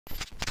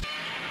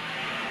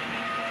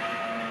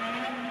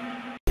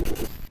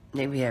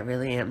maybe I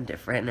really am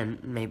different,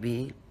 and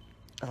maybe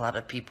a lot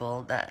of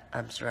people that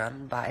I'm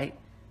surrounded by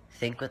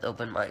think with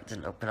open minds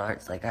and open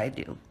hearts like I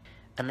do.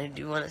 And I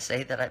do want to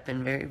say that I've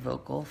been very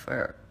vocal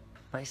for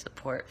my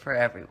support for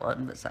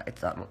everyone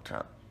besides Donald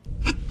Trump.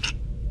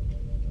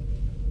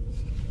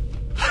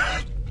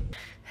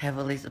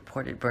 Heavily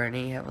supported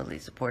Bernie, heavily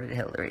supported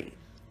Hillary.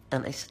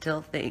 And I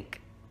still think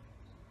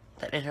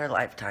that in her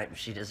lifetime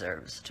she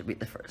deserves to be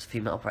the first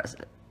female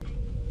president.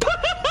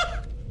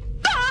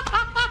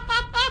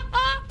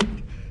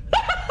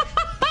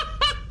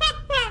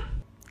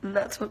 And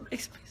that's what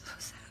makes me so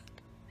sad,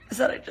 is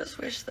that I just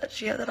wish that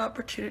she had that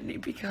opportunity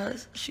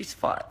because she's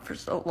fought for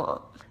so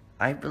long.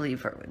 I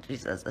believe her when she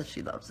says that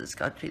she loves this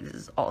country. This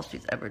is all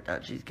she's ever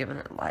done. She's given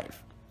her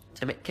life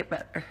to make it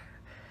better.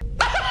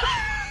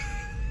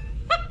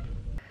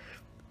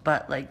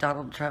 But like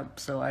Donald Trump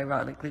so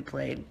ironically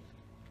played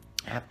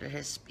after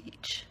his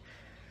speech,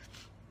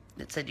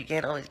 it said you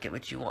can't always get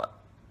what you want.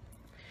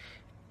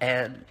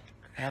 And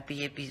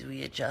happy hippies,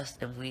 we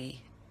adjust and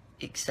we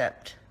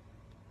accept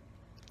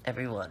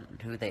everyone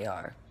who they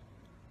are.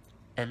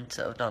 And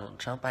so Donald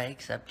Trump, I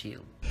accept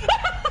you.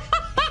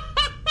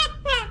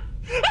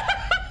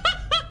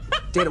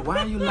 Dada, why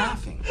are you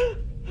laughing?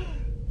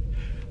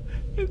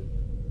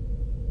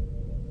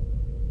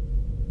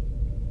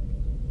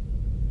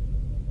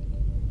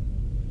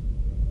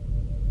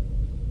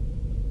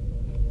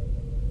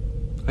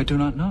 I do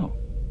not know.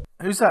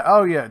 Who's that?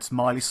 Oh, yeah, it's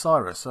Miley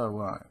Cyrus. Oh,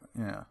 right,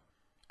 yeah.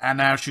 And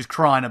now she's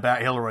crying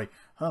about Hillary.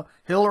 Oh,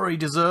 Hillary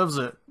deserves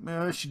it.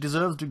 She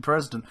deserves to be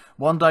president.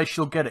 One day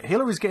she'll get it.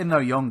 Hillary's getting no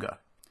younger.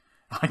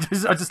 I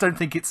just don't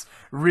think it's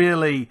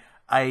really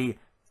a,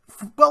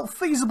 well,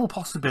 feasible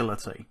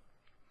possibility.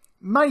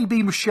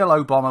 Maybe Michelle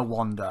Obama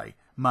one day.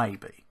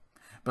 Maybe.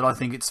 But I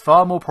think it's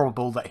far more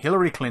probable that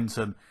Hillary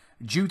Clinton,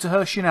 due to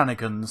her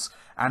shenanigans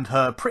and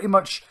her pretty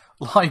much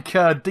like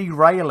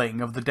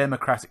derailing of the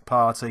Democratic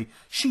Party,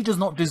 she does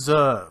not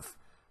deserve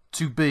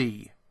to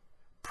be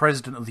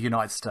President of the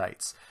United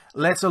States,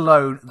 let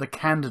alone the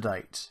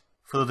candidate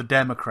for the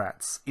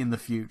Democrats in the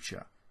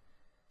future.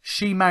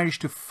 She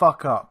managed to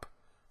fuck up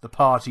the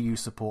party you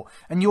support,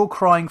 and you're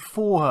crying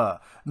for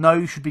her. No,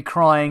 you should be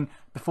crying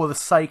for the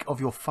sake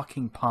of your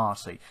fucking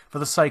party, for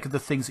the sake of the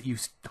things that you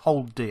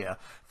hold dear,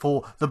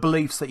 for the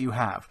beliefs that you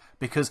have,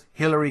 because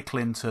Hillary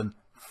Clinton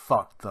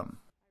fucked them.